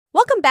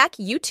Welcome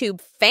back,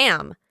 YouTube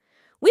fam!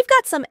 We've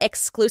got some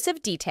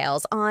exclusive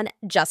details on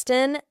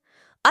Justin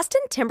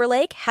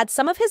Timberlake had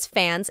some of his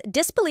fans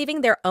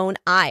disbelieving their own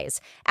eyes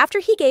after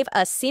he gave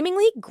a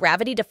seemingly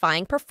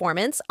gravity-defying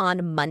performance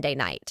on Monday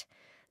night.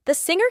 The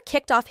singer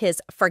kicked off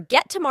his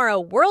Forget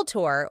Tomorrow World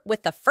Tour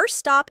with the first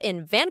stop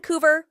in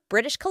Vancouver,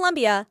 British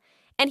Columbia,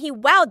 and he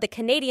wowed the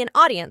Canadian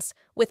audience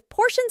with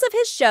portions of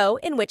his show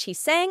in which he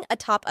sang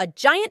atop a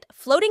giant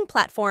floating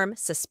platform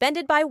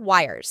suspended by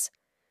wires.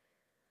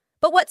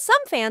 But what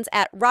some fans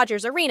at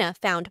Rogers Arena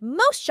found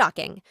most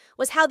shocking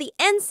was how the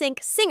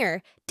NSYNC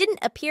singer didn't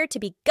appear to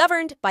be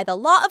governed by the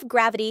law of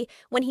gravity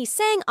when he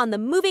sang on the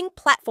moving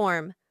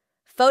platform.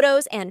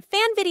 Photos and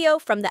fan video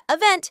from the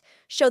event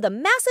show the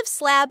massive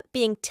slab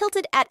being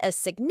tilted at a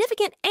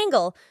significant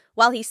angle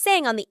while he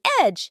sang on the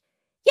edge,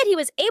 yet he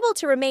was able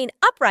to remain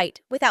upright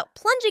without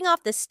plunging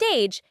off the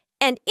stage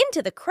and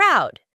into the crowd.